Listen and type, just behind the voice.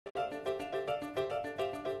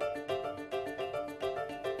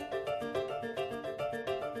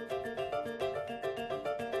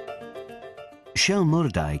Shell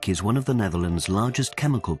Moerdijk is one of the Netherlands' largest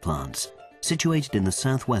chemical plants, situated in the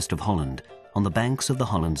southwest of Holland, on the banks of the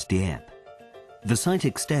Hollands Dieppe. The site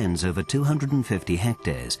extends over 250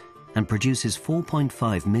 hectares and produces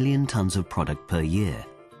 4.5 million tons of product per year.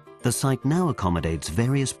 The site now accommodates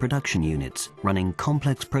various production units running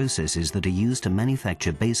complex processes that are used to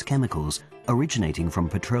manufacture base chemicals originating from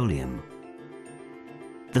petroleum.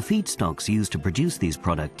 The feedstocks used to produce these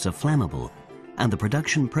products are flammable, and the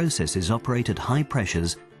production processes operate at high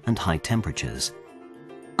pressures and high temperatures.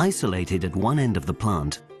 Isolated at one end of the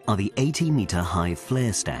plant are the 80-meter-high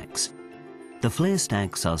flare stacks. The flare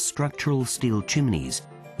stacks are structural steel chimneys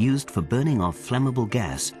used for burning off flammable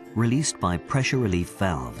gas released by pressure relief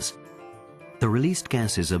valves. The released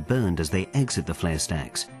gases are burned as they exit the flare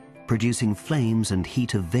stacks, producing flames and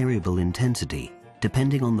heat of variable intensity,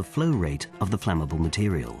 depending on the flow rate of the flammable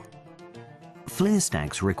material. Flare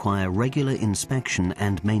stacks require regular inspection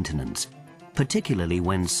and maintenance, particularly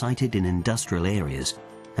when sited in industrial areas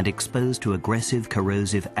and exposed to aggressive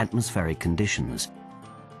corrosive atmospheric conditions.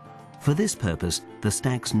 For this purpose, the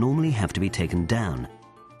stacks normally have to be taken down,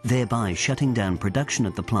 thereby shutting down production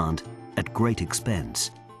at the plant at great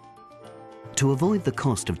expense. To avoid the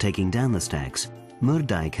cost of taking down the stacks,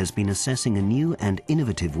 Moerdijk has been assessing a new and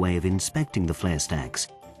innovative way of inspecting the flare stacks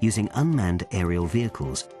using unmanned aerial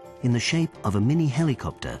vehicles in the shape of a mini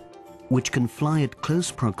helicopter, which can fly at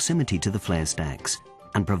close proximity to the flare stacks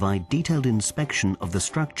and provide detailed inspection of the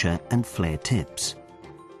structure and flare tips.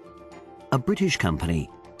 A British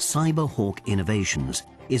company, Cyberhawk Innovations,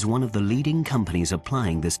 is one of the leading companies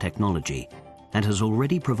applying this technology and has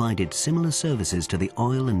already provided similar services to the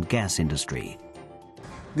oil and gas industry.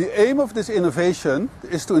 The aim of this innovation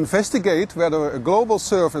is to investigate whether a global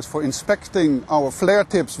service for inspecting our flare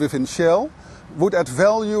tips within Shell would add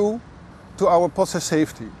value to our process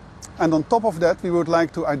safety. And on top of that, we would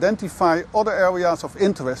like to identify other areas of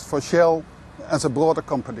interest for Shell as a broader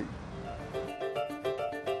company.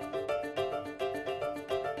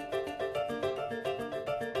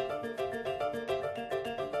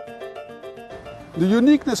 The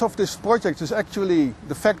uniqueness of this project is actually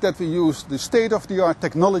the fact that we use the state-of-the-art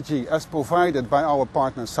technology as provided by our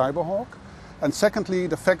partner Cyberhawk. And secondly,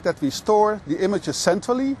 the fact that we store the images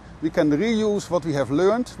centrally. We can reuse what we have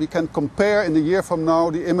learned. We can compare in a year from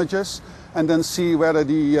now the images and then see whether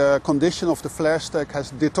the condition of the flare stack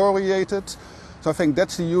has deteriorated. So I think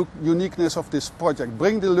that's the uniqueness of this project.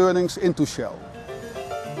 Bring the learnings into Shell.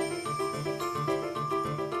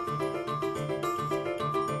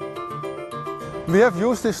 We have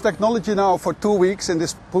used this technology now for 2 weeks in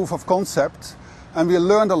this proof of concept, and we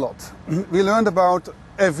learned a lot. We learned about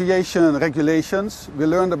aviation regulations, we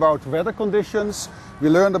learned about weather conditions, we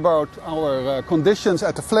learned about our conditions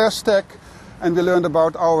at the flare stack, and we learned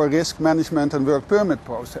about our risk management and work permit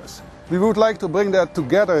process. We would like to bring that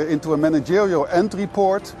together into a managerial end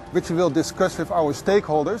report, which we will discuss with our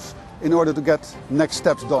stakeholders in order to get next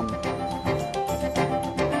steps done.